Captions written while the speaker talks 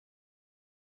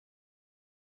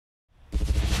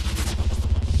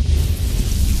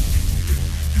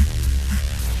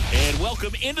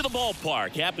welcome into the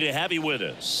ballpark. Happy to have you with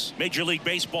us. Major League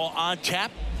Baseball on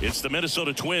tap. It's the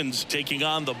Minnesota Twins taking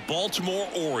on the Baltimore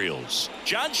Orioles.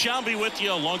 John Shelby with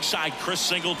you alongside Chris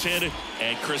Singleton.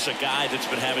 And Chris, a guy that's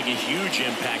been having a huge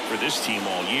impact for this team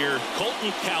all year,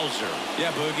 Colton Cowser.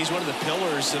 Yeah, Boog, he's one of the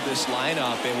pillars of this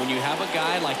lineup. And when you have a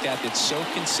guy like that that's so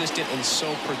consistent and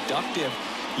so productive,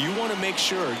 you want to make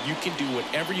sure you can do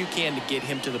whatever you can to get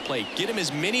him to the plate. Get him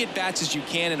as many at-bats as you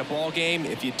can in a ball game.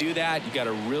 If you do that, you got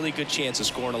a really good chance of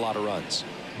scoring a lot of runs.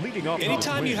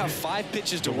 Anytime you have 5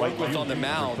 pitches to work with on the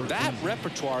mound, that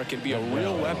repertoire can be a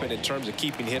real weapon in terms of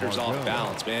keeping hitters off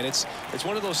balance, man. It's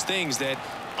one of those things that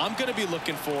I'm going to be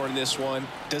looking for in this one.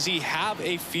 Does he have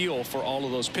a feel for all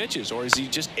of those pitches, or is he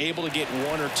just able to get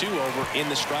 1 or 2 over in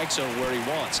the strike zone where he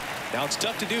wants? Now, it's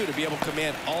tough to do to be able to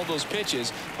command all those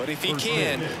pitches, but if he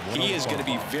can, he is going to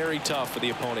be very tough for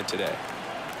the opponent today.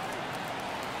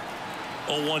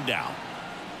 0-1 down.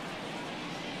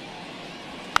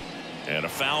 And a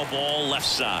foul ball left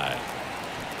side.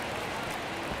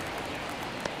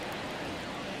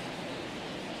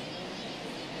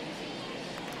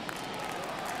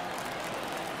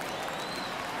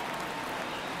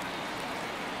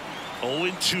 Oh,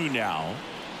 0-2 now.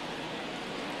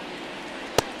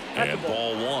 And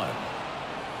ball 1.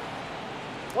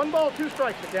 1 ball, 2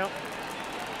 strikes to count.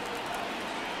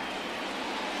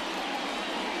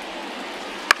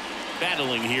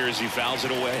 Battling here as he fouls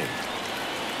it away.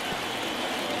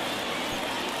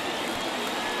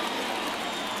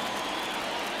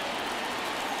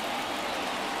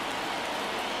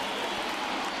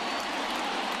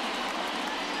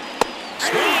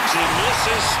 Swings and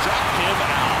misses, struck him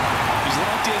out. He's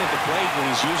locked in at the plate when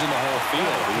he's using the whole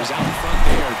field. He was out in front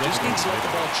there. Just needs to let the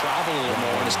ball travel a little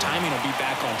more, and his timing will be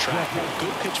back on track.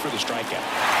 Good pitch for the strikeout.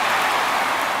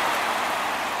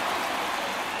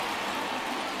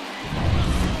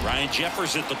 Ryan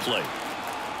Jeffers at the plate.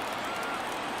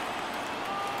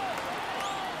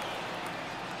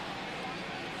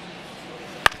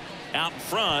 Out in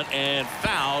front and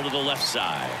foul to the left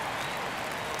side.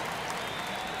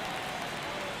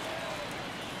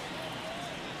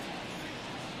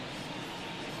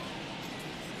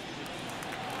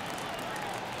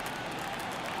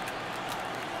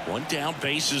 One down,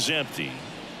 base is empty.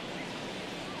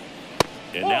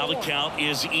 And now the count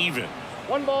is even.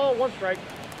 1 ball, 1 strike.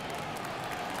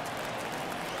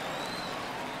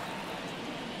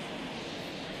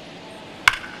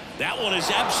 That one is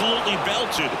absolutely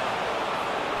belted.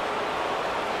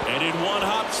 And in one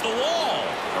hops the wall.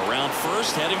 Around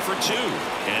first, heading for 2.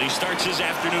 And he starts his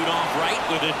afternoon off right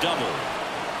with a double.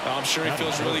 I'm sure he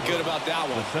feels really good about that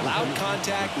one. Loud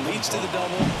contact leads to the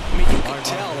double. I mean, you could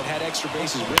tell it had extra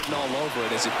bases written all over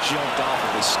it as it jumped off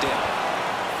of his stick.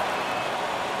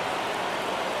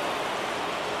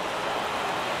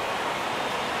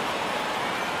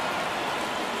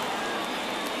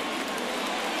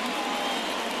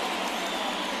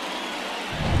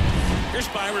 Here's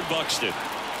Byron Buxton.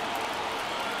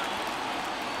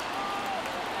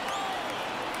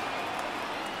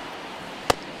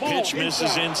 Pitch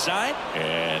misses inside,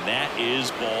 and that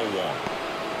is ball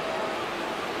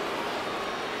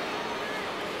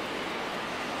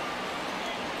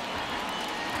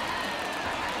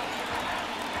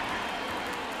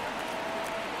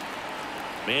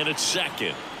 1. Man at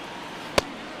second.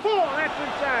 That's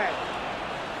inside.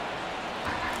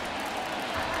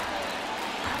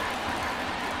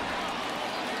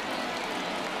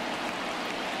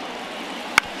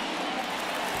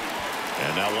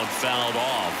 And that one fouled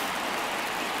off.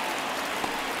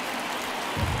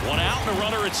 1 out and a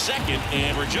runner at second,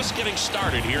 and we're just getting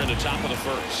started here in the top of the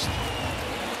first.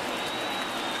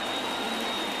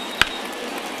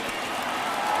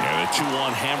 And a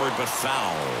 2-1 hammered but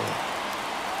foul.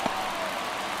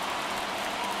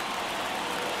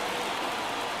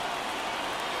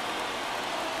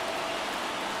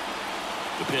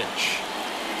 The pitch.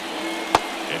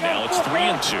 And now it's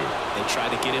 3-2. They tried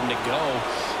to get him to go,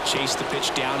 chase the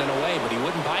pitch down and away, but he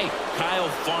wouldn't bite. Kyle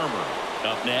Farmer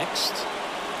up next.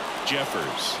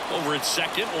 Jeffers over at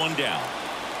second, 1 down.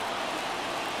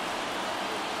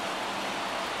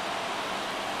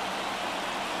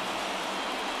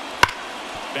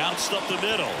 Bounced up the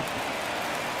middle.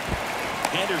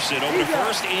 Henderson over to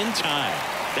first in time.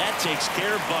 That takes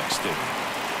care of Buxton.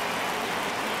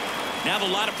 Now the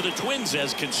lineup for the Twins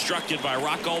as constructed by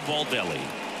Rocco Baldelli.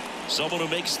 Someone who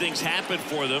makes things happen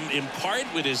for them, in part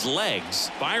with his legs,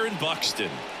 Byron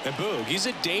Buxton. And Boog, he's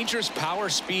a dangerous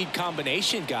power-speed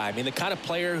combination guy. I mean, the kind of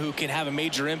player who can have a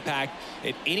major impact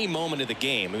at any moment of the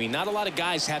game. I mean, not a lot of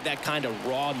guys have that kind of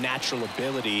raw, natural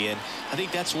ability, and I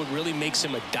think that's what really makes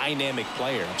him a dynamic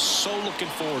player. I'm so looking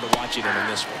forward to watching him in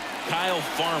this one. Kyle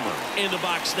Farmer in the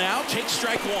box now. Takes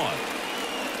strike one.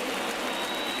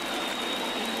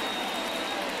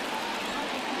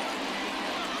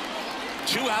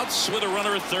 Two outs with a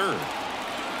runner at third.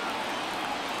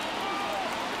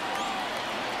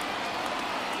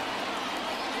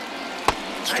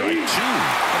 Strike two.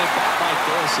 And a bat like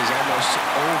this is almost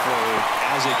over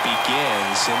as it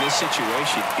begins. In this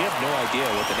situation, you have no idea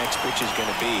what the next pitch is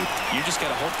going to be. You just got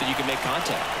to hope that you can make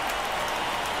contact.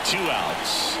 Two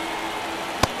outs.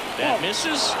 That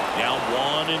misses. Now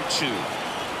 1-2.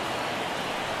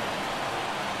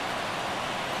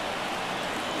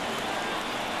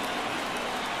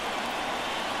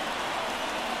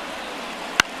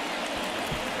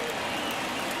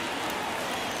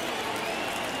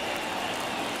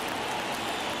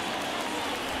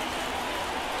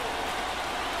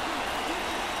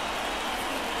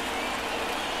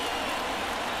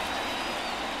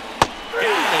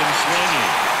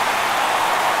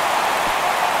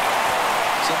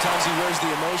 Sometimes he wears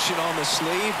the emotion on the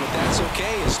sleeve, but that's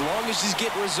okay as long as he's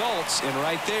getting results. And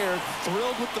right there,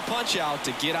 thrilled with the punch out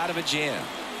to get out of a jam.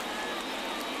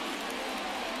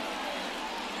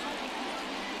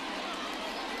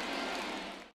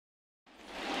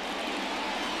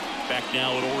 Back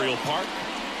now at Oriole Park.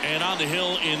 And on the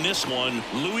hill in this one,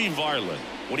 Louis Varland.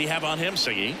 What do you have on him,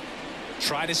 Siggy?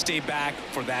 Try to stay back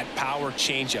for that power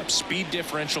changeup. Speed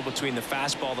differential between the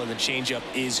fastball and the changeup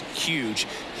is huge.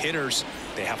 Hitters,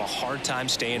 they have a hard time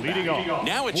staying back.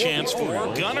 Now a chance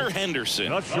for Gunnar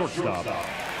Henderson. Shortstop.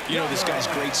 You know, this guy's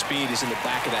great speed is in the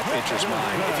back of that pitcher's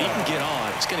mind. If he can get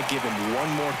on, it's going to give him one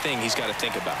more thing he's got to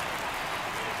think about.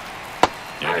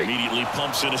 And immediately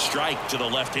pumps in a strike to the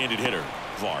left-handed hitter.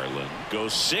 Varland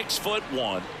goes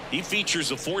 6'1". He features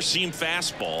a four-seam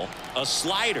fastball, a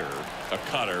slider, a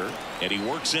cutter, and he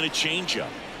works in a changeup.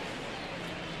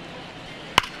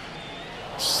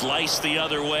 Slice the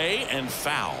other way and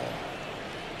foul.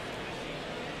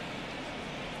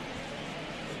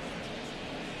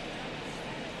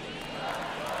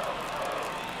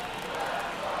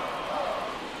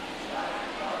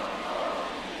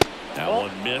 That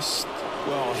one missed.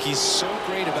 Well, he's so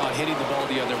great about hitting the ball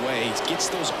the other way. He gets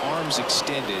those arms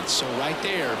extended. So right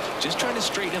there, just trying to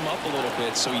straighten him up a little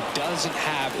bit so he doesn't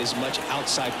have as much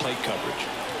outside plate coverage.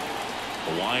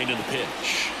 The wind and the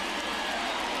pitch.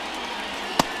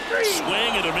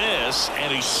 Swing and a miss,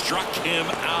 and he struck him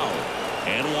out.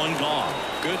 And one gone.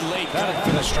 Good late cut for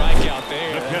the strikeout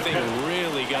there. That thing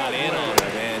really got in on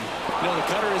him, man. You know, the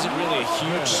cutter isn't really a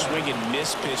huge swing and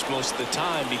miss pitch most of the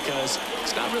time because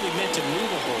it's not really meant to move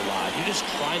a whole lot. You're just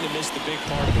trying to miss the big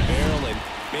part of the barrel and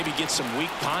maybe get some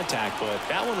weak contact. But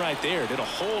that one right there did a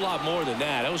whole lot more than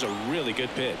that. That was a really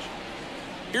good pitch.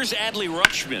 Here's Adley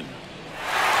Rutschman.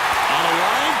 On a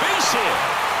line, base hit.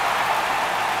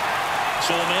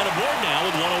 So a man aboard now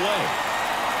with one away.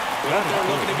 Went out there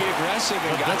looking to be aggressive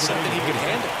and got something he could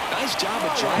handle. Nice job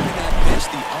of driving that pitch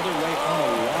the other way on a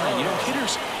line. You know,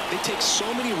 hitters, they take so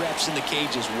many reps in the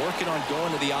cages working on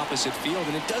going to the opposite field,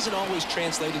 and it doesn't always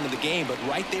translate into the game, but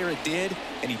right there it did,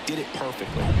 and he did it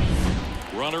perfectly.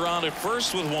 Runner on at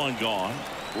first with one gone.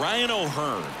 Ryan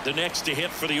O'Hearn, the next to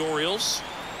hit for the Orioles.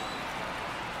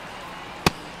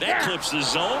 That clips the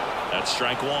zone. That's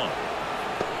strike one.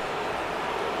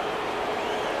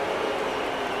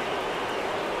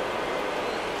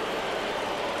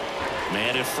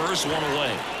 Man at first, one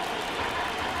away.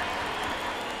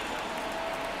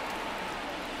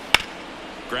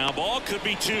 Ground ball could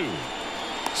be two.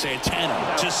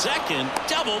 Santana to second.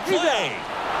 Double play.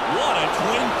 What a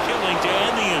twin killing to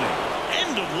end the inning.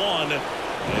 End of one.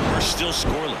 And we're still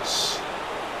scoreless.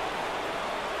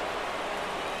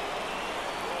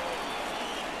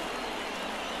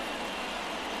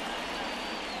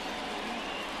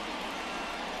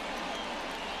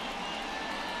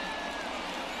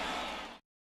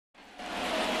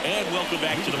 And welcome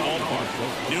back to the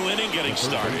ballpark. New inning getting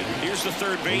started. Here's the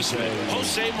third baseman,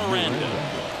 Jose Miranda.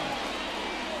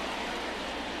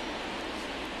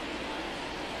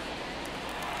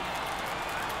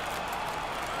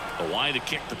 The wide to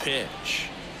kick the pitch.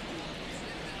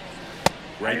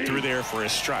 Right through there for a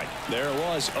strike. There it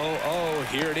was. 0-0.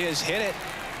 Here it is. Hit it.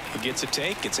 He gets a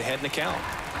take. Gets ahead in the count.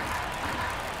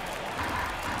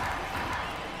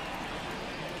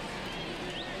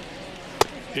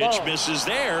 Pitch misses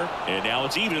there, and now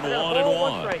it's even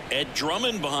 1-1. Ed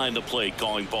Drummond behind the plate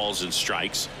calling balls and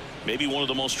strikes. Maybe one of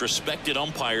the most respected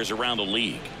umpires around the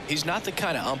league. He's not the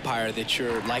kind of umpire that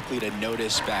you're likely to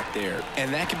notice back there.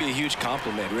 And that can be a huge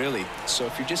compliment, really. So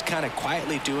if you're just kind of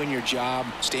quietly doing your job,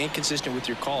 staying consistent with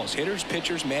your calls, hitters,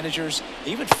 pitchers, managers,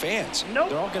 even fans,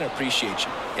 they're all going to appreciate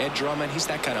you. Ed Drummond, he's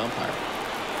that kind of umpire.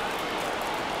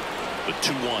 The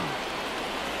 2-1.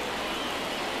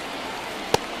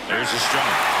 There's a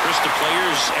strike. Chris, do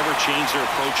players ever change their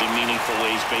approach in meaningful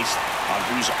ways based on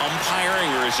who's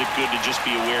umpiring, or is it good to just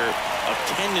be aware of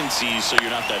tendencies so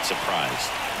you're not that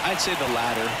surprised? I'd say the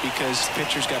latter, because the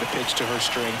pitcher's got to pitch to her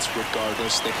strengths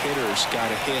regardless. The hitter's got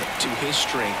to hit to his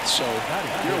strength. So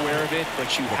you're aware of it,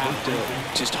 but you have to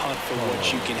just hunt for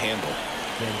what you can handle.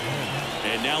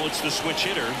 And now it's the switch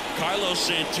hitter, Carlos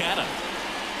Santana.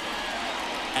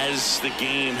 As the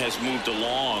game has moved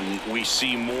along, we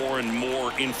see more and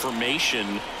more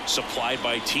information supplied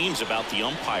by teams about the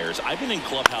umpires. I've been in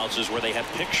clubhouses where they have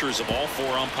pictures of all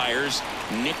 4 umpires,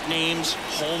 nicknames,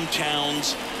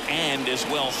 hometowns, and as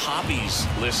well hobbies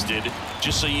listed,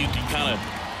 just so you can kind of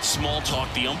small talk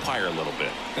the umpire a little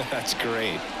bit. That's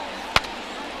great.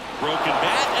 Broken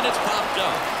bat, and it's popped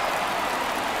up.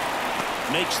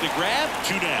 Makes the grab,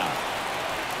 2 down.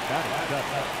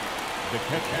 The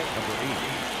catcher, number 8,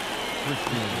 Christian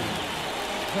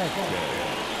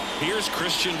Vasquez. Here's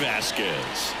Christian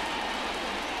Vasquez.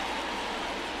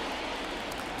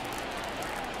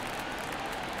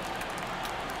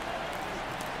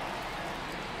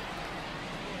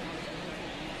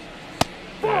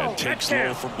 And takes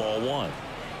low for ball 1.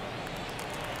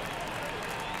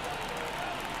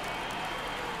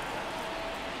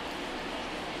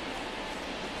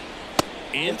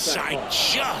 Inside,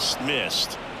 just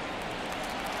missed.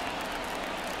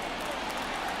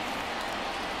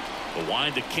 The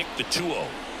wind to kick the 2-0.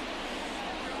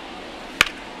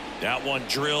 That one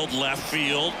drilled left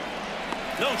field.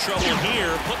 No trouble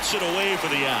here. Puts it away for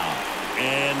the out.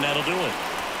 And that'll do it.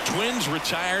 Twins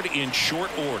retired in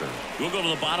short order. We'll go to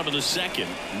the bottom of the 2nd.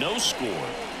 No score.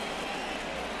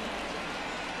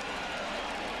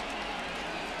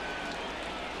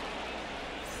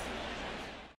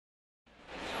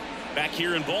 Back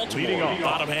here in Baltimore,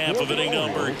 bottom half of inning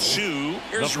number 2.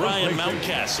 Here's Ryan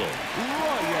Mountcastle.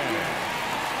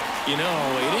 You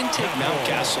know, it didn't take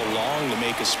Mountcastle long to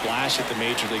make a splash at the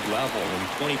major league level. In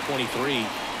 2023,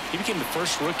 he became the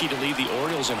first rookie to lead the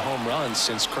Orioles in home runs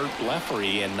since Kurt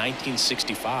Blefary in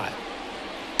 1965.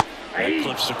 That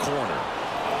clips the corner.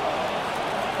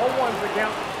 0-1's the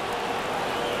count.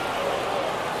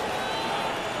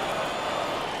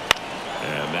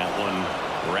 And that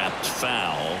one wrapped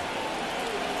foul.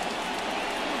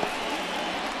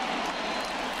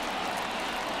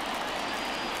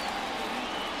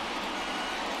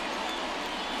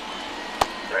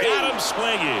 Got him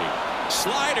swinging.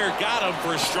 Slider got him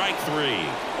for strike 3.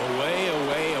 Away,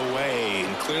 away, away.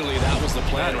 And clearly that was the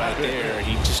plan right there.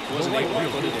 He just wasn't able to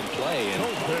put it in play. And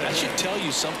that should tell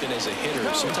you something as a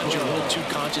hitter. Sometimes you're a little too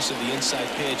conscious of the inside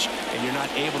pitch and you're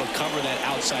not able to cover that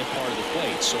outside part of the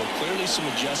plate. So clearly some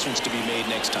adjustments to be made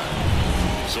next time.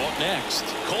 So up next,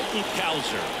 Colton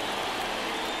Cowser.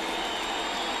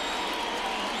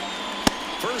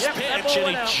 First pitch,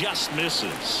 and he just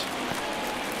misses.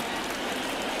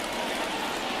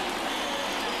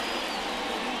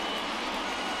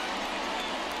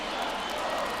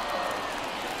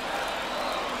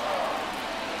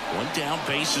 One down,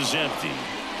 base is empty.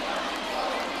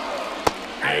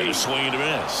 And a swing and a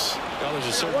miss. Well, there's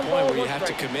a certain point where you have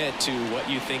to commit to what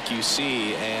you think you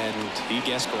see, and he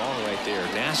guessed wrong right there.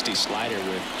 Nasty slider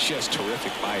with just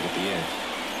terrific bite at the end.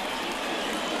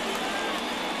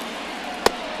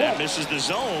 That misses the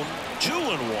zone.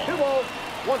 2-1. 2 balls,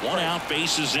 1 strike. One out,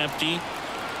 base is empty.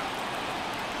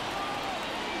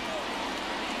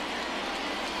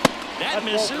 That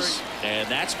misses, and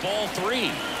that's ball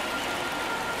 3.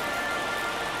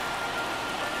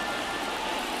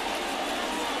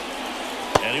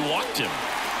 And he walked him.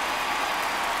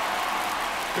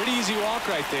 Pretty easy walk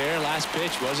right there. Last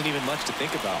pitch wasn't even much to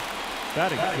think about.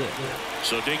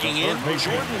 So digging in,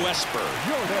 Jordan Westburg.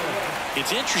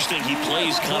 It's interesting, he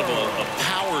plays kind of a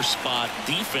power spot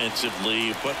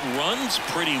defensively, but runs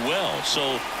pretty well.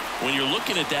 So when you're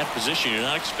looking at that position, you're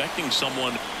not expecting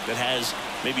someone that has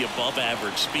maybe above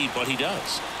average speed, but he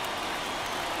does.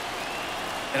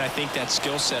 And I think that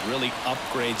skill set really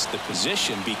upgrades the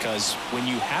position, because when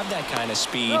you have that kind of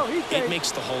speed, it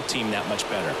makes the whole team that much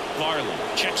better. Farley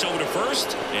checks over to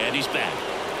first, and he's back.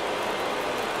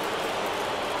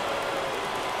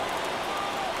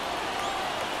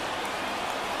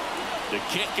 The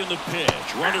kick and the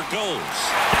pitch. Runner goes.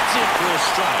 That's in for a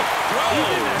strike. Throw.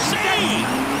 Save.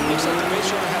 Looks like the base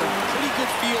runner had a pretty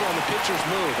good feel on the pitcher's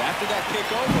move. After that pick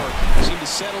over, he seemed to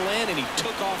settle in, and he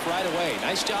took off right away.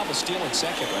 Nice job of stealing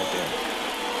second right there.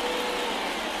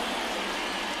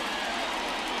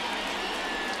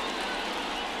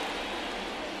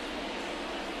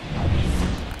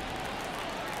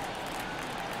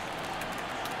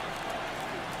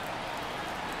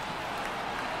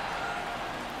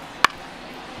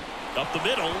 Up the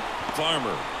middle.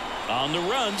 Farmer on the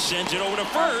run, sends it over to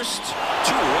first.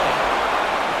 2 away.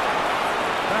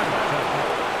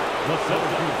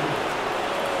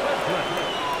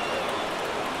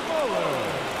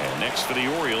 And next for the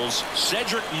Orioles,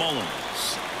 Cedric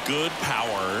Mullins. Good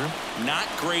power, not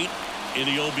great in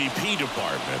the OBP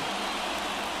department.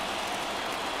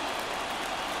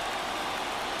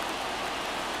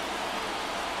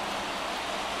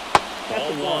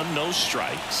 Ball 1, no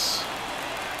strikes.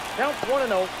 Count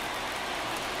 1-0.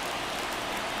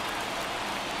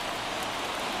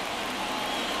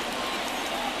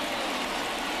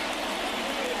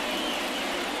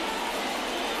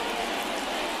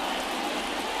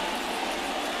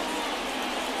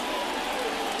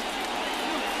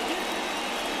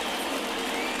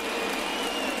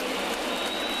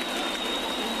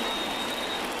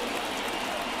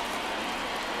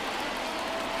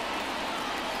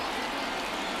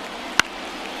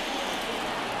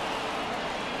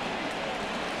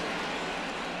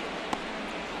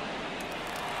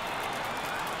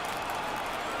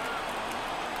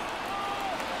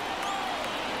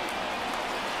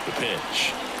 The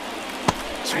pitch.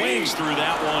 Swings through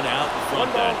that one out in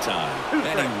front that time.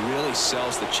 And he really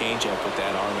sells the changeup with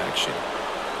that arm action.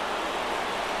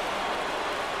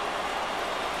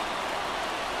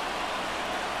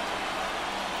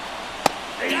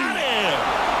 Got him!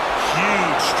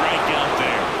 Huge strikeout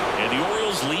there. And the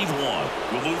Orioles lead 1.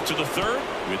 We'll move to the 3rd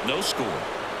with no score.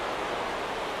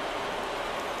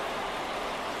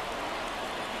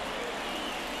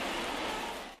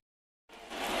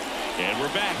 And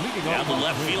we're back. Now the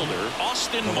left fielder,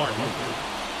 Austin Martin.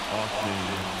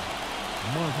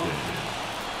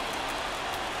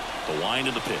 The wind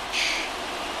of the pitch.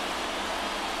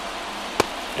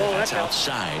 And that's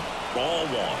outside. Ball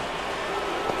 1.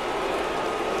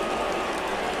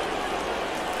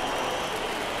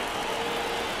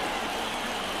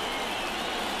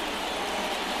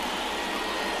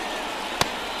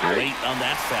 Late on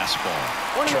that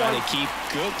fastball. Trying to keep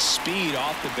good speed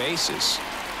off the bases.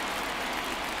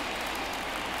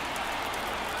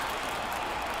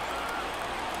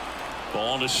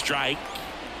 Ball to strike.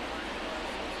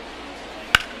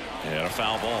 And a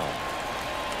foul ball.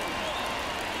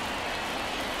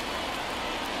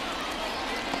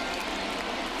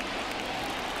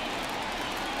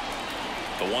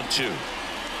 The 1-2.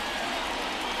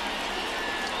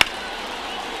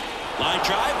 Line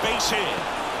drive, base hit.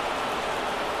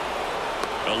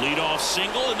 A leadoff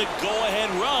single, and the go-ahead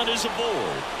run is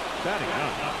aboard. Batting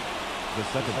out, the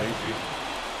second baseman,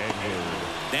 Edward.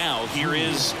 Now here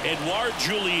is Edouard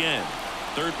Julien,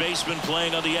 third baseman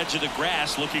playing on the edge of the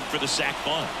grass, looking for the sac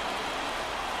bunt.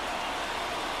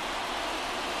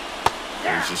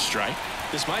 There's a strike.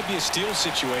 This might be a steal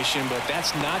situation, but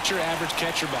that's not your average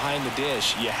catcher behind the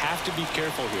dish. You have to be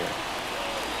careful here.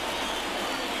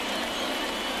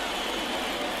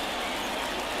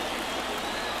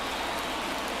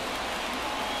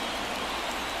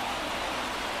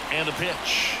 And the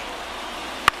pitch.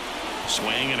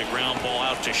 Swing and a ground ball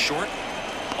out to short.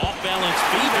 Off balance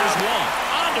feet. There's one.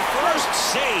 On to first.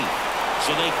 Save.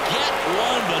 So they get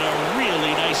one, but a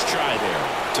really nice try there.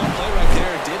 Tough play right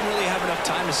there. Didn't really have enough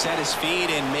time to set his feet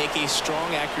and make a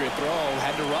strong, accurate throw.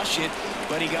 Had to rush it,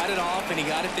 but he got it off, and he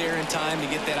got it there in time to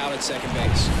get that out at second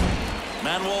base.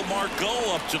 Manuel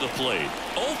Margot up to the plate.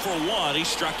 0 for 1. He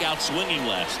struck out swinging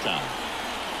last time.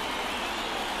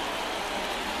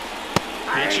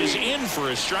 Pitch is in for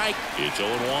a strike. It's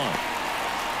 0-1.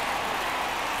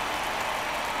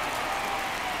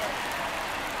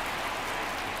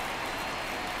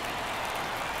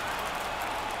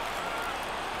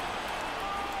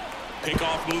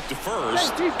 Pickoff move to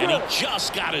first, and he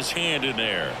just got his hand in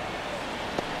there.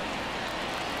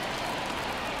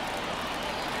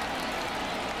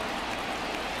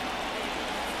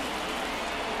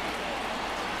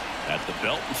 At the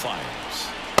belt and fires.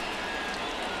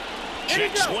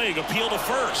 Check swing, appeal to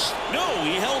first. No,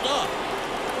 he held up.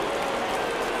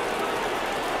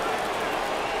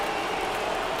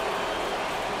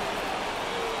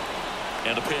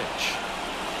 And a pitch.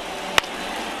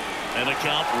 And a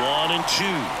count 1-2.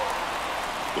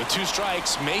 With 2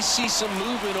 strikes, may see some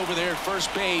movement over there at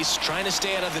first base, trying to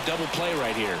stay out of the double play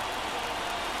right here.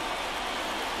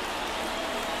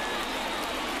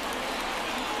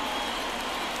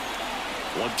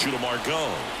 One-two to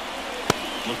Margot.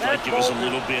 Looked like it was a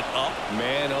little bit up.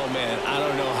 Man, oh man, I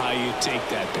don't know how you take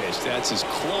that pitch. That's as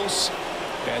close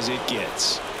as it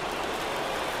gets.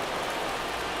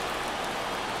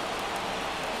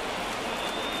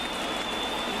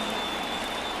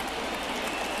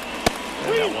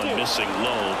 And that one missing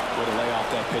low. Way to lay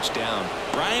off that pitch down.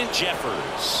 Ryan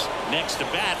Jeffers next to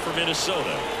bat for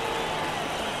Minnesota.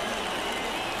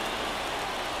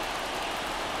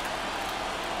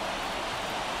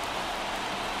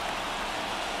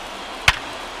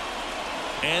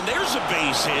 And there's a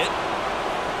base hit.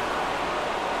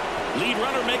 Lead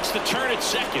runner makes the turn at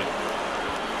second.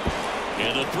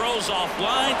 And the throw's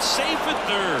offline, safe at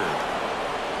third.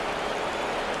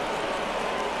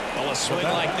 Well, a swing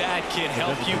like that can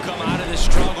help you come out of the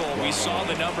struggle. We saw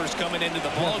the numbers coming into the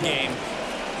ball game,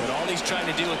 but all he's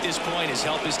trying to do at this point is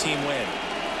help his team win.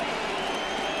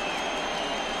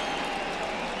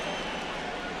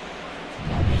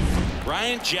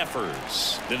 Ryan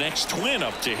Jeffers, the next Twin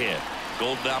up to hit.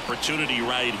 Golden opportunity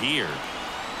right here.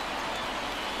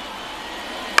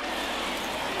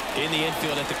 In the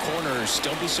infield at the corners,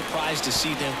 don't be surprised to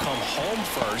see them come home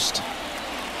first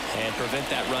and prevent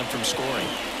that run from scoring.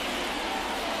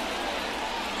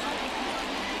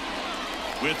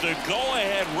 With the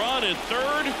go-ahead run at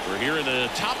third, we're here in the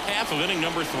top half of inning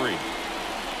number 3.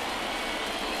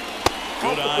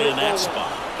 Good eye in that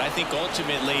spot. I think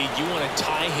ultimately you want to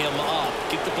tie him up,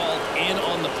 get the ball in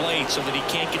on the plate so that he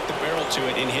can't get the barrel to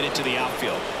it and hit it to the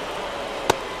outfield.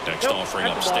 Next offering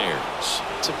upstairs.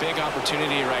 It's a big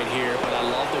opportunity right here, but I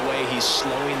love the way he's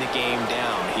slowing the game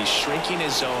down. He's shrinking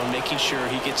his zone, making sure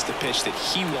he gets the pitch that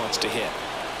he wants to hit.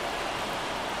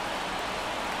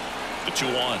 The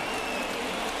 2-1.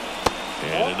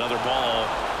 And another ball.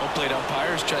 Well played,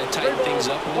 umpires. Try to tighten things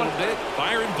up a little bit.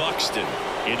 Byron Buxton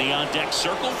in the on-deck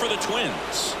circle for the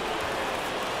Twins.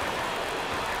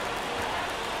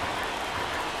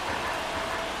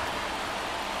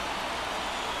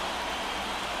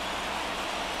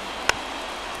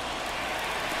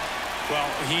 Well,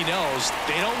 he knows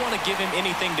they don't want to give him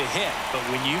anything to hit, but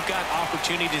when you've got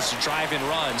opportunities to drive in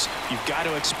runs, you've got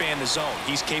to expand the zone.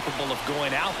 He's capable of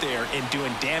going out there and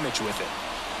doing damage with it.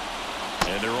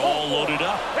 And they're all loaded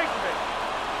up.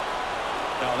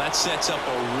 Now that sets up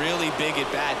a really big at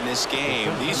bat in this game.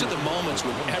 These are the moments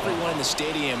when everyone in the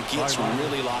stadium gets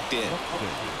really locked in.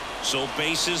 So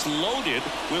bases loaded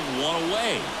with 1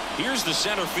 away. Here's the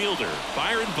center fielder,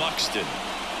 Byron Buxton.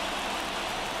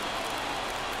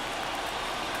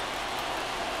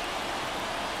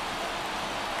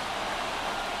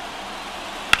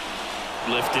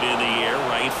 Lifted in the air,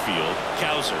 right field.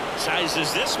 Cowser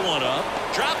sizes this one up,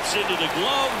 drops into the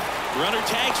glove. Runner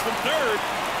tags from third.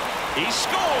 He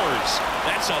scores.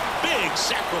 That's a big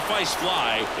sacrifice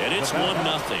fly, and it's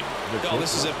 1-0. Oh,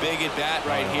 this is a big at bat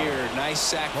right here. Nice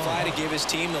sac fly to give his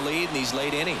team the lead in these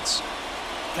late innings.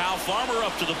 Kyle Farmer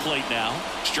up to the plate now.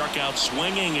 Struck out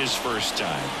swinging his first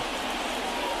time.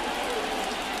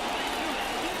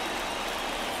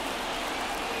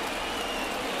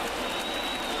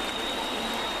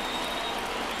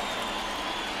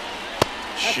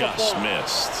 Just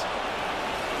missed.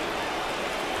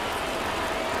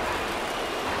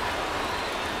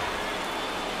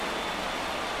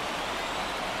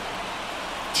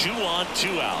 Two on,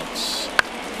 2 outs.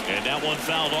 And that one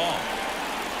fouled off.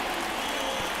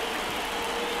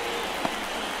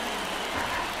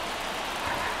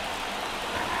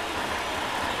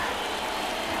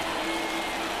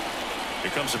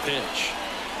 Here comes a pitch.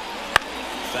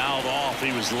 Fouled off.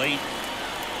 He was late.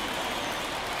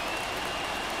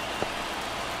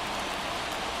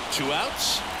 2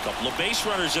 outs. A couple of base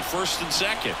runners at first and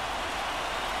second.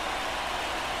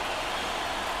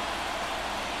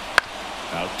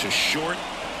 Out to short.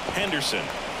 Henderson.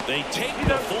 They take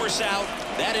the force out.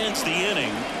 That ends the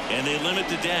inning, and they limit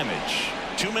the damage.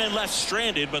 2 men left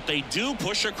stranded, but they do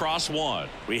push across 1.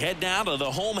 We head now to the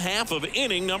home half of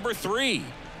inning number 3.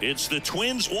 It's the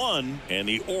Twins 1 and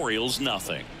the Orioles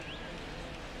nothing.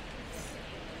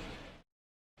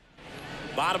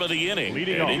 Bottom of the inning,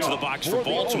 and into the box for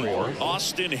Baltimore,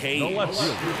 Austin Hayes.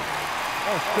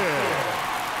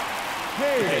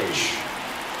 Pitch.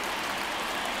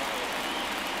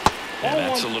 And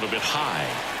that's a little bit high,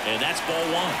 and that's ball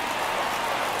 1.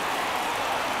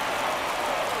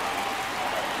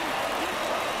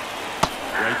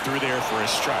 Right through there for a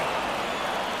strike.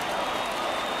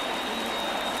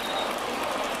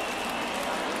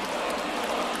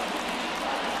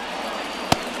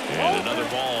 And Another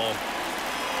ball.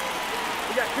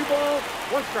 We got 2 balls,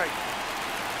 1 strike.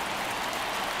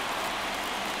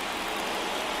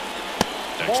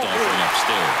 Next offering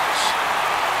upstairs.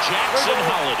 Jackson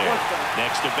Holiday.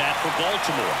 Next at bat for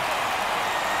Baltimore.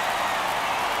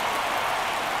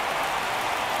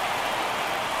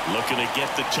 Looking to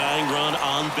get the tying run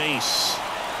on base.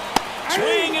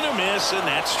 Swing and a miss, and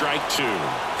that's strike 2.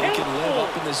 They can live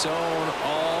up in the zone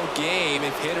all game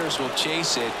if hitters will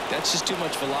chase it. That's just too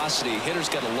much velocity. Hitters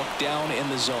got to look down in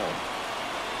the zone.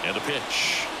 And a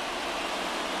pitch.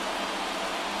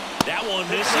 That one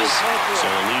misses. So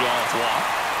a leadoff walk.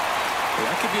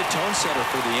 Well, that could be a tone setter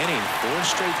for the inning. 4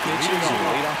 straight pitches and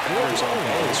leadoff batters on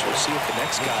base. We'll see if the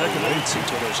next guy waits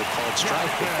until there's a called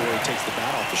strike before he takes the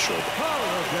bat off the shoulder.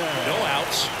 No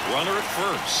outs. Runner at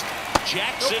first.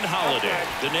 Jackson Holiday,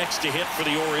 the next to hit for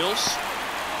the Orioles.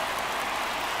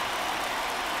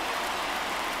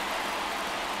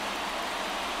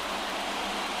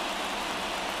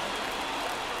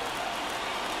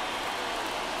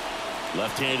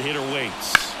 Left-hand hitter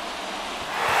waits.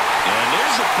 And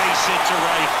there's a base hit to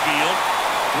right field.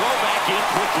 Throw back in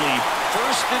quickly.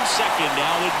 First and second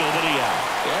now with nobody out.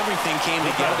 Everything came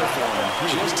together for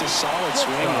him. Just a solid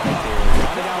swing right there.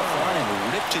 Got it out front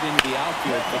and ripped it into the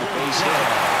outfield for the base hit.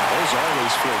 Those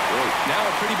always feel great. Now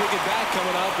a pretty big at bat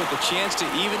coming up with a chance to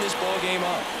even this ball game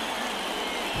up.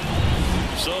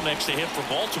 So next to hit for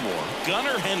Baltimore,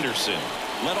 Gunnar Henderson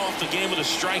led off the game with a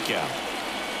strikeout.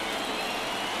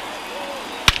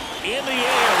 In the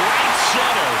air, right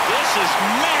center. This is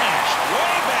mashed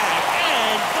way back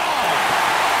and gone.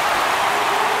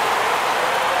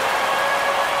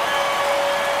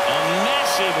 A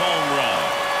massive home run.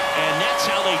 And that's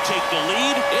how they take the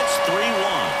lead. It's 3-1.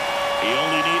 He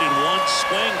only needed 1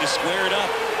 swing to square it up.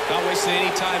 Not wasting any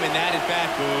time in that at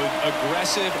bat, Boog.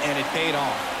 Aggressive, and it paid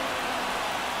off.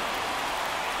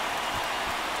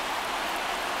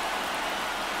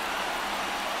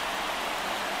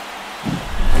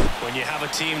 When you have a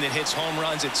team that hits home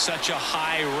runs at such a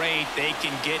high rate, they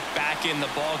can get back in the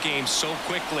ball game so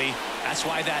quickly. That's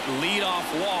why that leadoff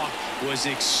walk was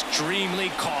extremely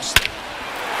costly.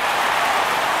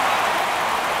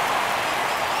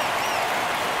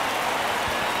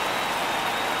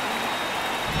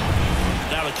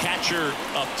 Now the catcher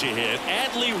up to hit,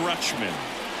 Adley Rutschman.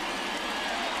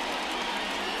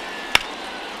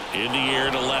 In the air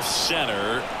to left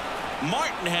center.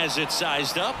 Martin has it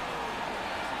sized up.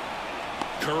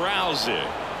 Corrals it.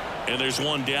 And there's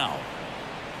 1 down.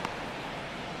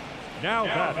 Now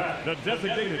back the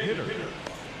designated hitter,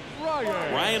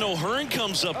 Ryan O'Hearn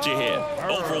comes up to hit.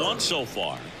 0 for 1 so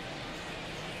far.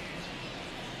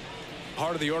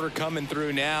 Part of the order coming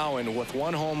through now, and with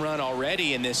 1 home run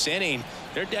already in this inning,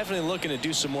 they're definitely looking to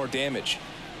do some more damage.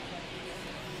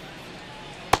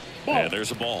 And there's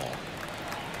a ball.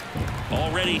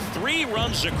 Already 3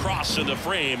 runs across in the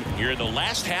frame here in the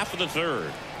last half of the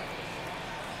 3rd.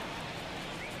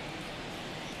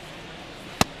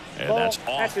 And that's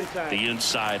off the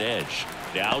inside edge.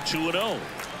 Now 2-0.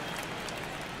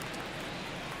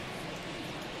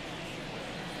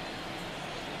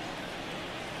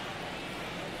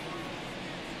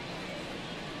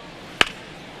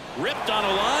 Ripped on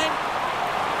a line.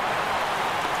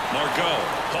 Margot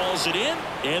calls it in,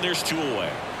 and there's 2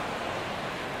 away.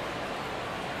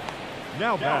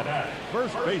 now batting,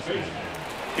 first baseman.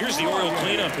 Here's the Oriole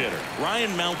cleanup hitter, Ryan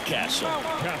Mountcastle.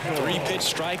 3-pitch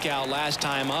strikeout last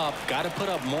time up. Got to put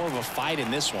up more of a fight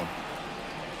in this one.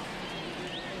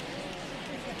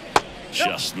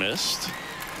 Just missed.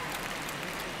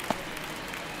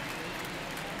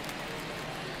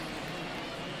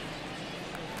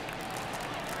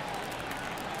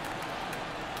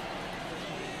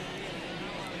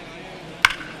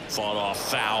 Fought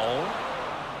off foul.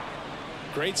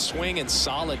 Great swing and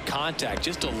solid contact.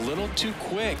 Just a little too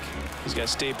quick. He's got to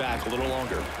stay back a little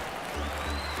longer.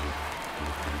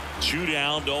 2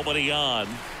 down, nobody on.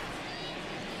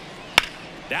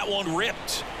 That one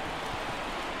ripped.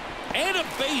 And a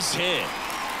base hit.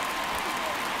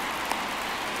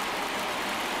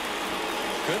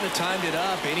 Couldn't have timed it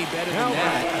up any better than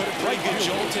that. Put a pretty good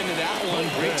jolt into that one.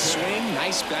 Great swing,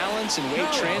 nice balance and weight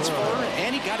transfer.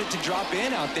 And he got it to drop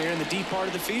in out there in the deep part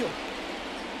of the field.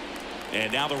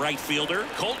 And now the right fielder,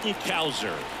 Colton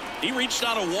Cowser. He reached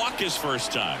out a walk his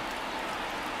first time.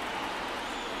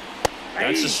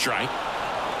 That's a strike.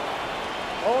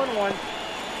 0-1.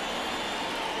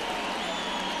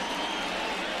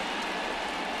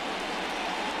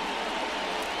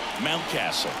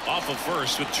 Mountcastle off of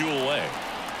first with 2 away.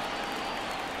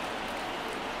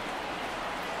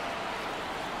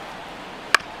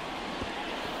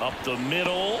 Up the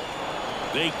middle.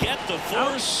 They get the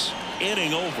force.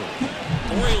 Inning over.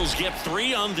 Orioles get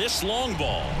 3 on this long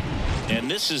ball. And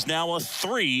this is now a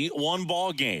 3-1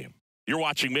 ball game. You're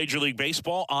watching Major League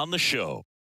Baseball on the show.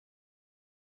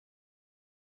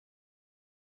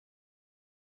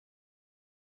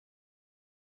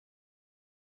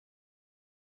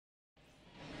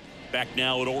 Back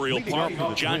now at Oriole Park,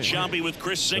 John Sciambi with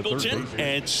Chris Singleton,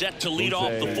 and set to lead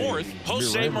off the fourth,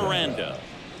 Jose Miranda.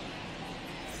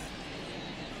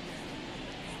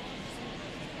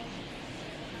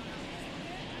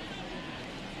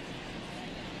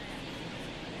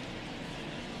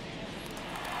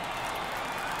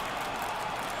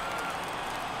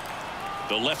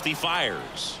 The lefty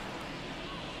fires.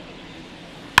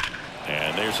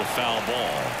 And there's a foul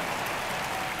ball.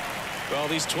 Well,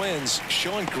 these Twins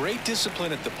showing great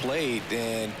discipline at the plate,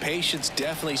 and patience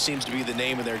definitely seems to be the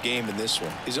name of their game in this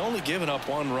one. He's only given up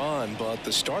 1 run, but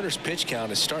the starter's pitch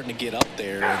count is starting to get up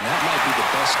there, and that might be the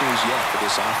best news yet for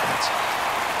this offense.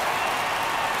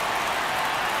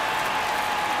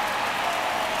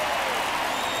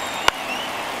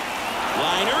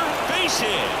 Liner, base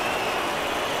hit.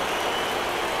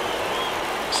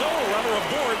 So a runner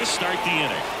aboard to start the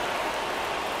inning.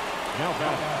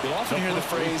 You'll often hear the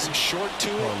phrase short to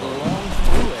it, long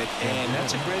through it, and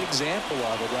that's a great example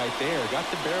of it right there. Got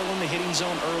the barrel in the hitting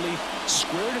zone early,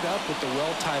 squared it up with the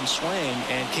well-timed swing,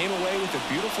 and came away with a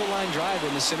beautiful line drive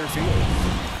in the center field.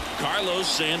 Carlos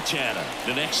Santana,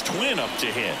 the next Twin up to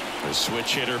hit. The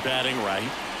switch hitter batting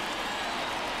right.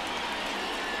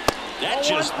 That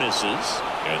just misses,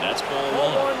 and that's ball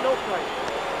 1. No strike.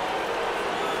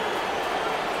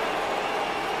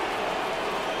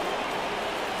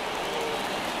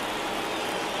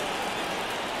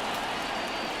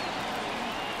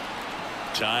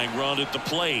 Tying run at the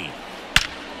plate.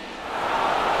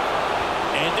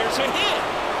 And there's a hit.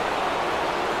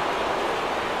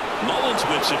 Mullins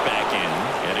whips it back in,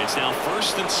 and it's now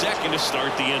 1st and 2nd to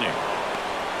start the inning.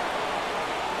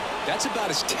 That's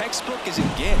about as textbook as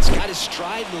it gets. Got his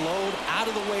stride and load out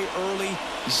of the way early.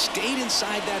 He stayed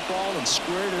inside that ball and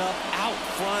squared it up out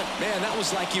front. Man, that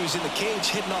was like he was in the cage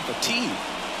hitting off a tee.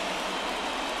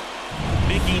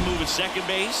 Making a move at second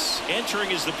base.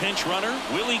 Entering is the pinch runner,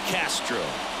 Willie Castro.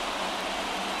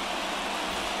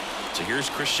 So here's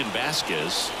Christian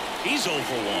Vasquez. He's 0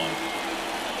 for 1.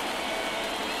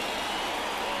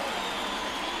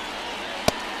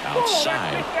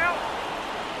 Outside.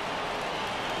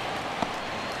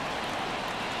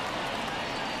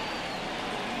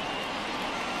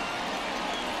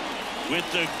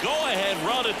 With the go-ahead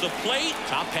run at the plate,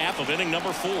 top half of inning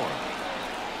number 4.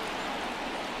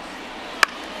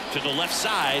 To the left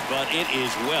side, but it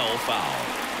is well fouled.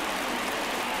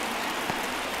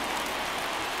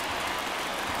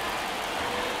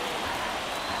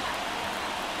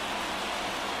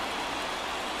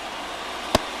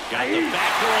 Got the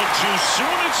back going too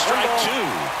soon. It's strike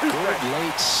 2. Good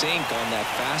late sink on that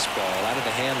fastball. Out of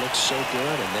the hand looks so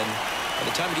good, and then by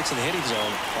the time it gets in the hitting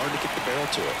zone, hard to get the barrel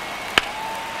to it.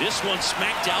 This one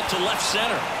smacked out to left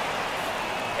center.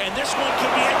 And this one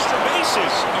could be extra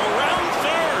bases. Around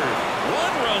third.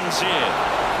 1 run's in.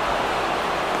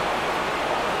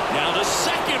 Now the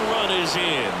second run is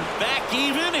in. Back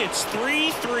even. It's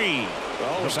 3-3.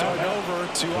 Well, we're starting over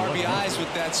 2 RBIs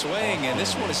with that swing, and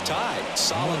this one is tied.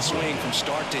 Solid swing from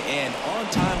start to end. On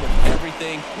time with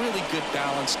everything. Really good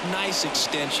balance. Nice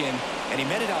extension. And he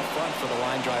met it out front for the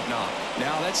line drive knock.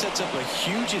 Now that sets up a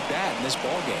huge at-bat in this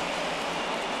ballgame.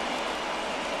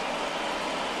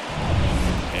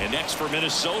 And next for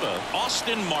Minnesota,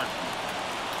 Austin Martin.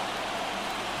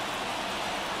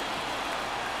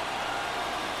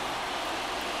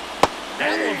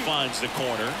 That one finds the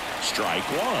corner. Strike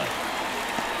 1.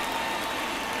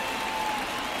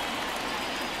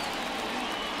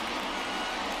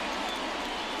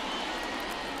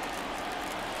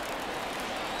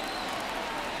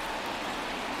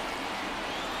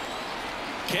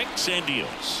 Kicks and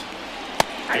deals.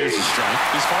 There's a strike.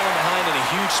 He's falling behind in a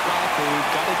huge spot, but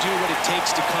we've got to do what it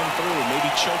takes to come through.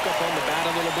 Maybe choke up on the bat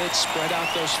a little bit, spread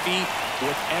out those feet,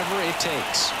 whatever it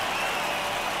takes.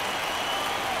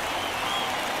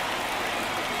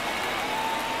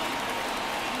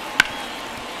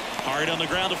 Hard on the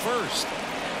ground to first.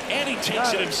 And he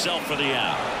takes it himself for the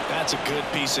out. That's a good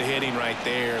piece of hitting right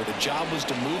there. The job was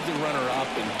to move the runner up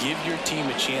and give your team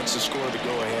a chance to score the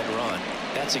go-ahead run.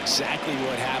 That's exactly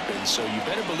what happened, so you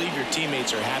better believe your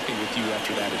teammates are happy with you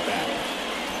after that at-bat.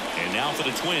 And now for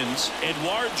the Twins,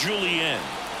 Edouard Julien.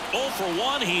 0 for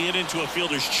 1. He hit into a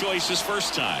fielder's choice his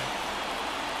first time.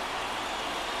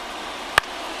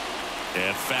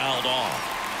 And fouled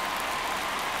off.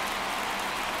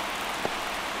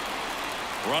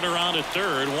 Runner on at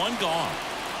third, 1 gone.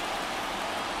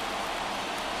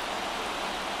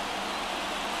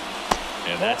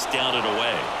 And that's down and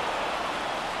away.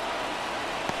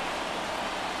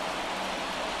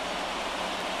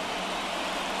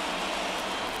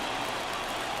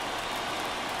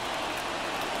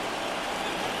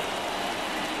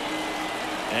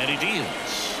 And he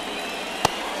deals.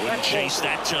 Wouldn't chase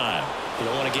that time. You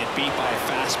don't want to get beat by a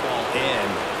fastball in.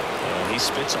 And he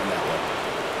spits on that one.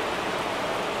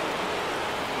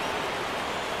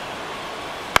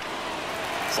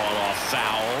 Fought off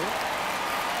foul.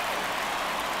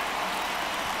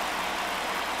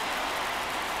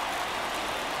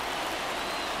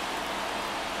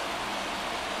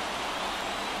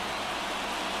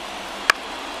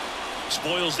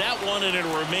 Spoils that one, and it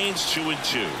remains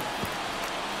 2-2.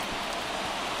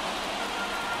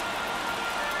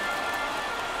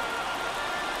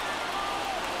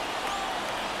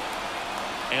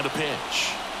 And a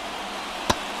pitch.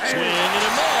 Swing and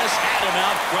a miss. Had him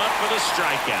out front for the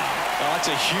strikeout. Oh, that's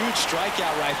a huge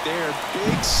strikeout right there.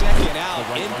 Big second out.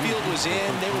 Infield was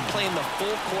in. They were playing the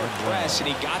full court press, and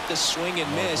he got the swing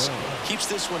and miss. Keeps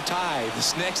this one tied.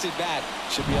 This next at bat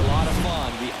should be a lot of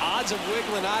fun. The odds of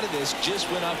wiggling out of this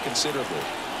just went up considerably.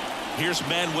 Here's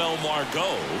Manuel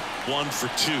Margot, 1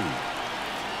 for 2.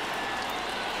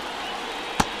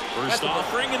 First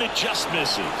offering, and it just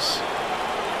misses.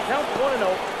 Count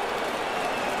 1-0.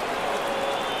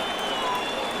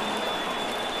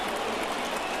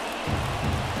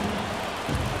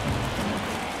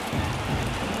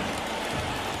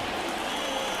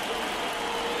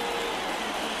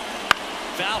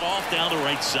 Fouled off down the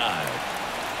right side.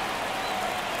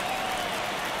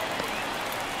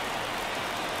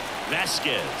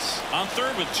 Vasquez on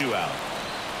third with 2 out.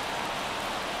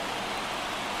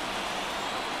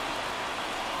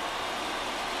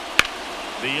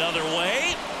 The other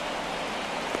way.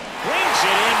 Brings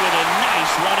it in with a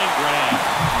nice running grab.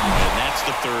 And that's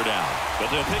the 3rd out. But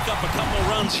they'll pick up a couple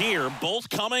runs here, both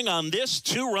coming on this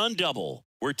 2-run double.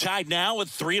 We're tied now with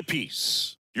 3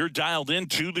 apiece. You're dialed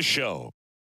into the show.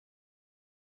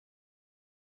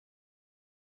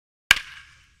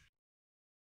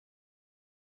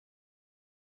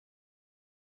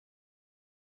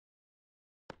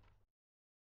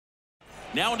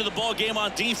 Now into the ball game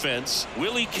on defense,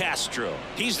 Willie Castro.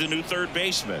 He's the new third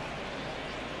baseman.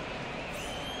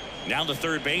 Now the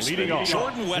third baseman,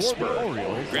 Jordan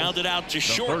Westburg. Grounded out to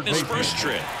short in his first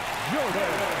trip.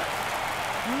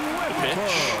 The pitch.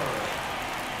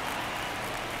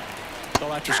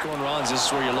 Well, after scoring runs, this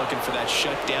is where you're looking for that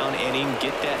shutdown inning.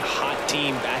 Get that hot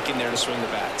team back in there to swing the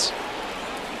bats.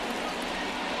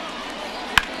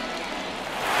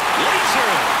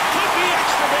 Laser. Could be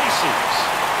extra bases.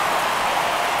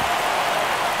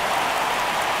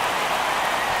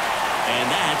 And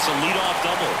that's a leadoff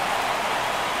double.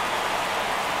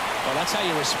 Well, that's how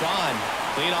you respond.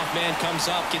 Leadoff man comes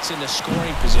up, gets into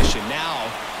scoring position. Now,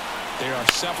 there are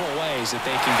several ways that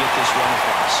they can get this run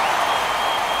across.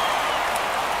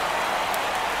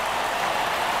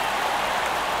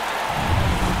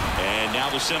 And now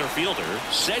the center fielder,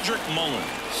 Cedric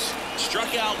Mullins.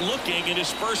 Struck out looking in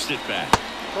his first at bat.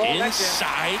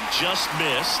 Inside, just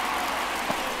missed.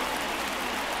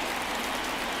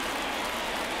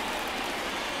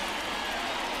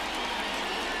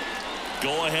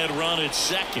 Go-ahead run at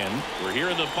second. We're here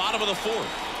in the bottom of the 4th.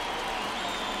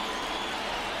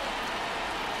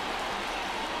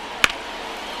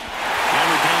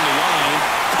 Hammered down the line.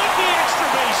 Could be extra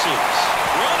bases.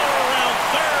 Runner around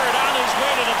third on his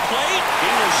way to the plate. He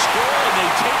will score, and they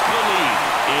take the lead.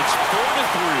 It's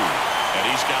 4-3. And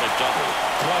he's got a double.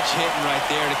 Clutch hitting right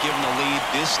there to give him the lead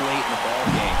this late in the ball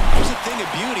game. It was a thing of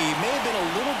beauty. He may have been a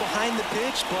little behind the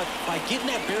pitch, but by getting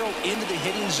that barrel into the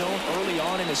hitting zone early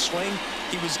on in his swing,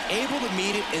 he was able to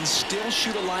meet it and still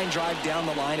shoot a line drive down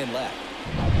the line and left.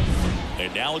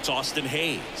 And now it's Austin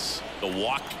Hayes. The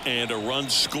walk and a run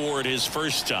scored his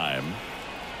first time.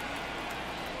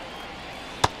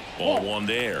 Ball 1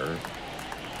 there.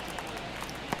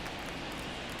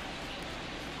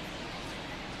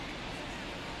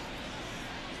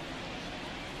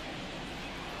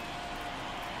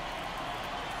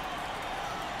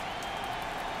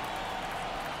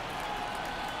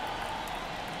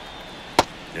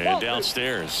 And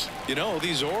downstairs. You know,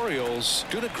 these Orioles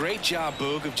doing a great job,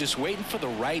 Boog, of just waiting for the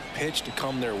right pitch to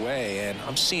come their way, and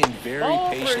I'm seeing very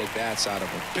patient at-bats out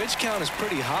of them. Pitch count is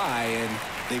pretty high, and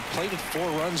they've played with 4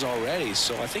 runs already,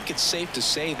 so I think it's safe to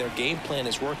say their game plan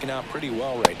is working out pretty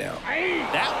well right now.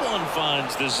 That one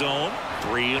finds the zone.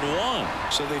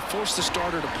 3-1. So they forced the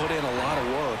starter to put in a lot of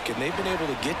work, and they've been able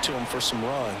to get to him for some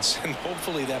runs, and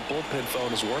hopefully that bullpen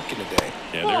phone is working today.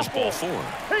 Yeah, there's ball 4.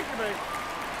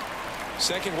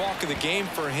 Second walk of the game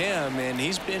for him, and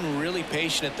he's been really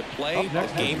patient at the plate. The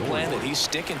game plan that he's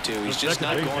sticking to. He's just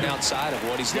not going outside of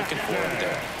what he's looking for up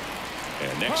there.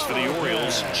 And next for the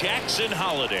Orioles, Jackson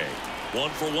Holliday. 1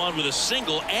 for 1 with a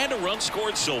single and a run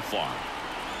scored so far.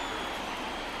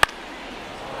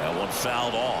 That one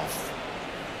fouled off.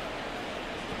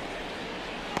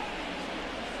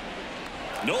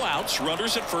 No outs,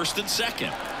 runners at first and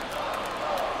second.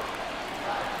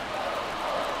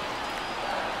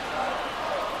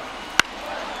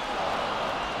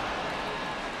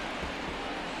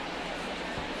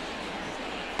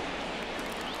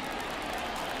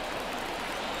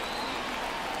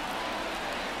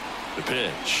 The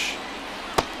pitch.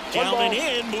 Down and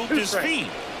in, moved his feet.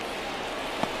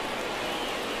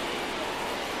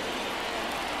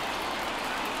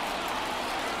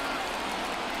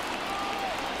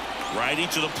 Righty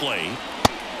to the plate.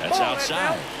 That's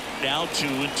outside. Now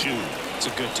 2-2. It's a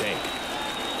good take.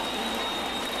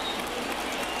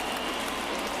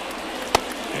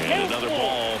 And another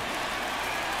ball.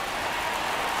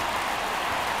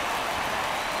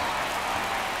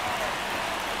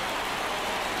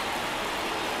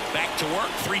 Back to work.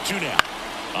 3-2 now.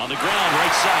 On the ground,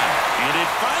 right side. And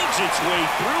it finds its way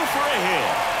through for a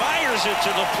hit. Fires it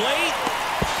to the plate.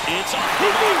 It's off the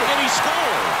mark, and he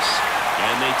scores.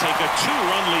 And they take a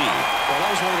 2-run lead. Well, that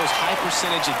was one of those high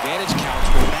percentage advantage counts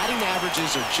where batting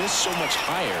averages are just so much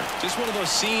higher. Just one of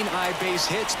those seeing eye base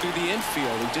hits through the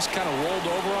infield. He just kind of rolled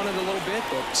over on it a little bit,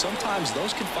 but sometimes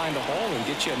those can find a hole and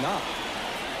get you a knock.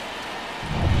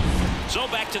 So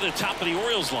back to the top of the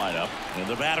Orioles lineup, and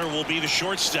the batter will be the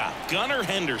shortstop, Gunnar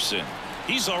Henderson.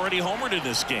 He's already homered in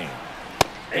this game.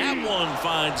 That one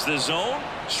finds the zone.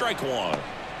 Strike one.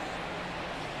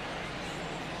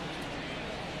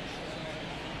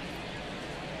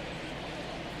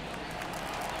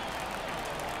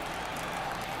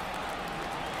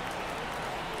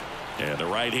 And the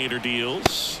right-hander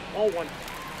deals. 0-1.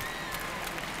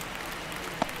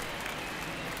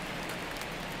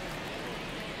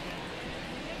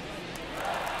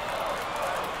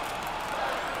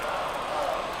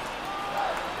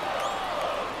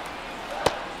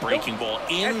 Breaking ball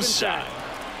inside.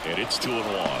 And it's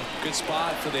 2-1. Good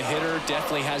spot for the hitter.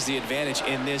 Definitely has the advantage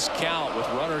in this count with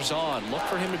runners on. Look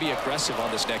for him to be aggressive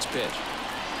on this next pitch.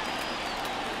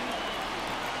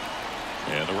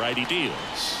 And the righty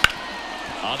deals.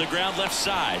 On the ground left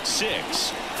side.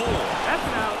 6, 4, 3.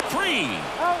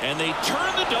 And they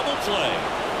turn the double play.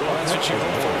 Well, that's what you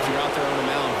hope for if you're out there on the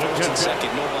mound. First and second,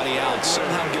 nobody out.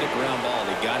 Somehow get a ground ball.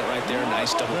 They got it right there.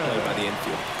 Nice double play by the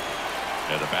infield.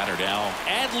 And the batter down,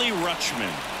 Adley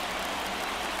Rutschman.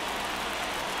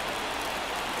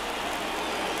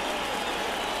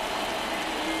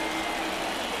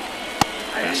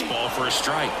 Fastball for a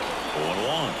strike. 0-1.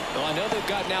 Well, I know they've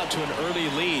gotten out to an early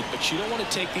lead, but you don't want to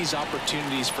take these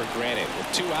opportunities for granted. With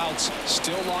 2 outs,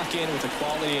 still lock in with a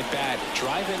quality at bat.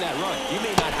 Drive in that run. You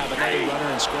may not have another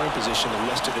runner in scoring position the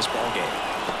rest of this ball game.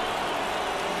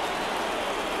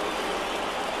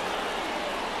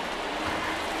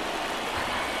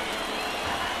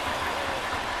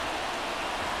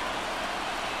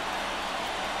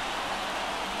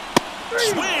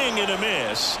 Swing and a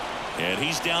miss. And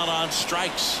he's down on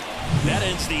strikes. That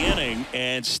ends the inning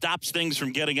and stops things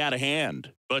from getting out of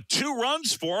hand. But 2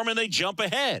 runs for him and they jump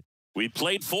ahead. We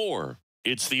played 4.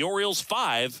 It's the Orioles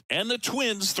 5 and the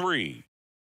Twins 3.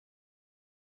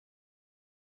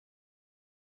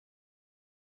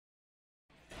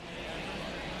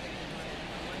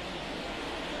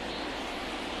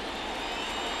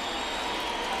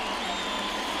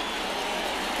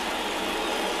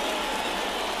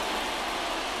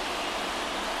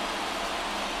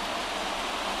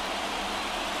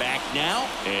 Back now,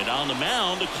 and on the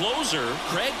mound, the closer,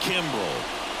 Craig Kimbrell.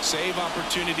 Save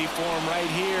opportunity for him right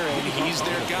here, and he's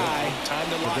their guy. Time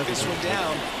to lock this one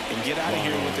down and get out of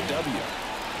here with the W.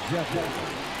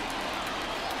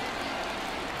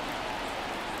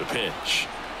 The pitch.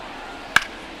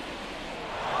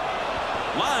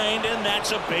 Lined, and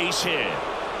that's a base hit.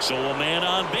 So a man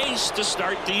on base to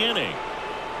start the inning.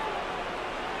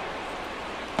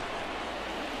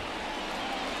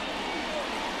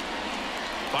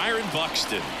 Byron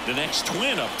Buxton, the next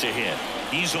Twin up to hit.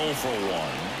 He's 0 for 1.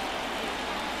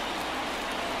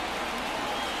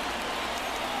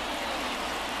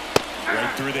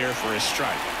 Right through there for a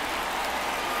strike.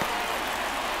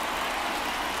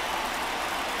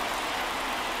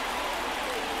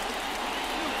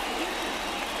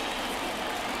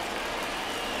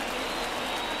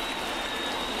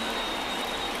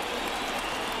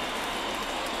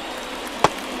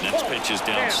 Next pitch is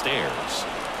downstairs.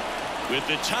 With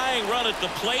the tying run at the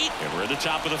plate, and we're at the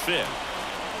top of the 5th.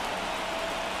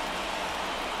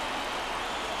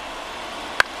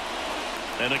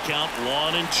 And a count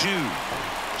 1-2.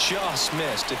 Just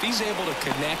missed. If he's able to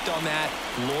connect on that,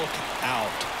 look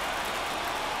out.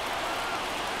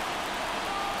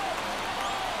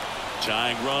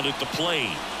 Tying run at the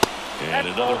plate. And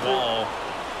another ball.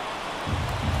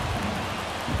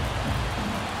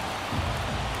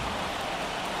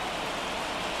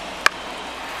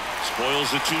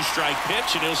 Spoils a 2-strike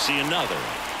pitch, and he'll see another.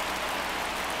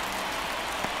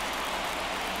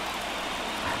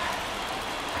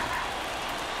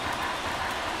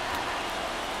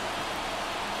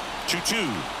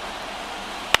 Two.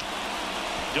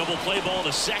 Double play ball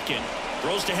to second.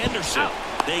 Throws to Henderson.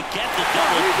 They get the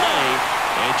double play,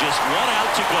 and just 1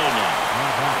 out to go now.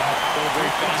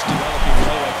 Very fast developing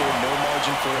play right there. No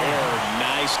margin for error.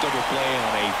 Nice double play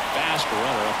on a fast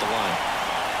runner up the line.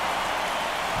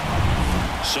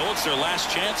 So it's their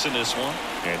last chance in this one.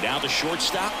 And now the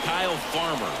shortstop, Kyle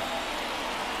Farmer.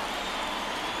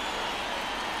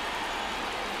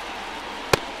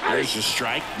 There's a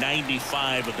strike.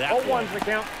 95 of that one. 0-1's the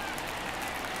count.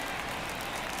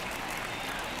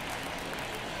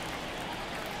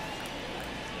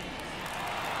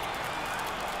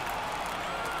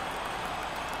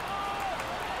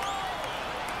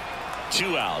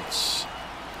 Two outs.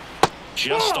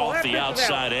 Just off the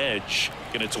outside edge.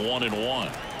 And it's 1-1.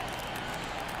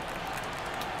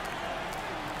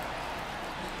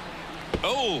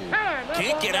 Oh,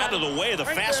 can't get out of the way of the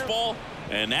fastball,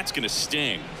 and that's going to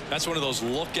sting. That's one of those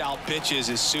lookout pitches.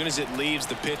 As soon as it leaves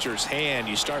the pitcher's hand,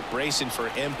 you start bracing for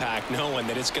impact, knowing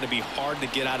that it's going to be hard to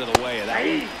get out of the way of that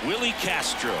one. Willie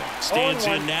Castro stands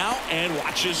in now and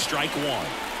watches strike 1.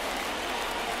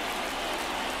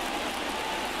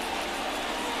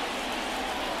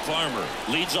 Farmer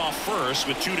leads off first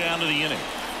with 2 down to the inning.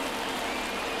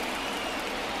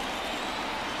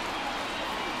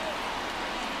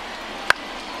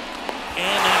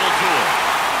 And that'll do it.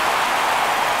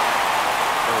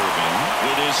 Irvin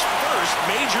with his first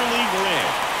major league win.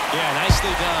 Yeah,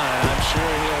 nicely done. I'm sure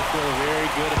he'll feel very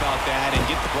good about that and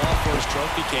get the ball for his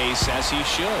trophy case, as he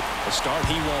should. A start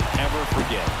he won't ever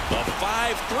forget. A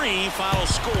 5-3 final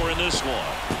score in this one,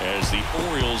 as the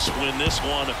Orioles win this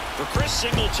one. For Chris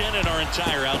Singleton and our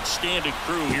entire outstanding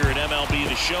crew here at MLB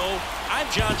The Show,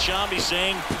 I'm John Shambi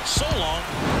saying so long.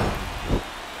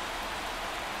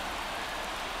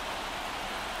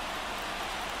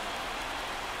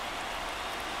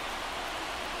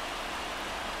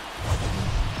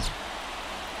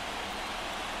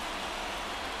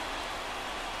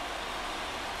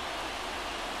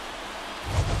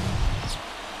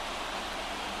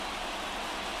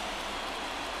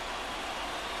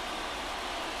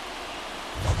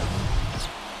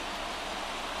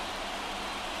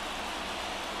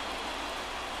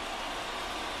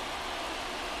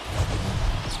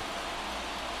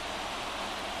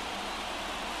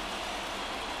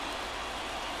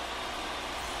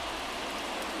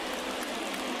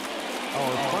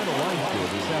 Our final line score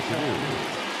this afternoon.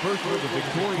 First for the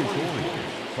victorious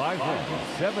Orioles, 5 runs,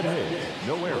 7 hits,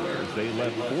 no errors. They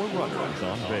left 4 runners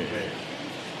on base.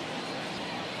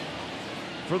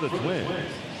 For the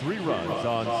Twins, 3 runs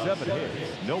on 7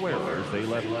 hits, no errors. They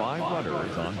left 5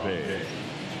 runners on base.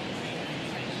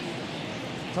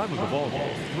 Time of the ball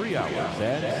game, 3 hours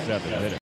and 7 minutes.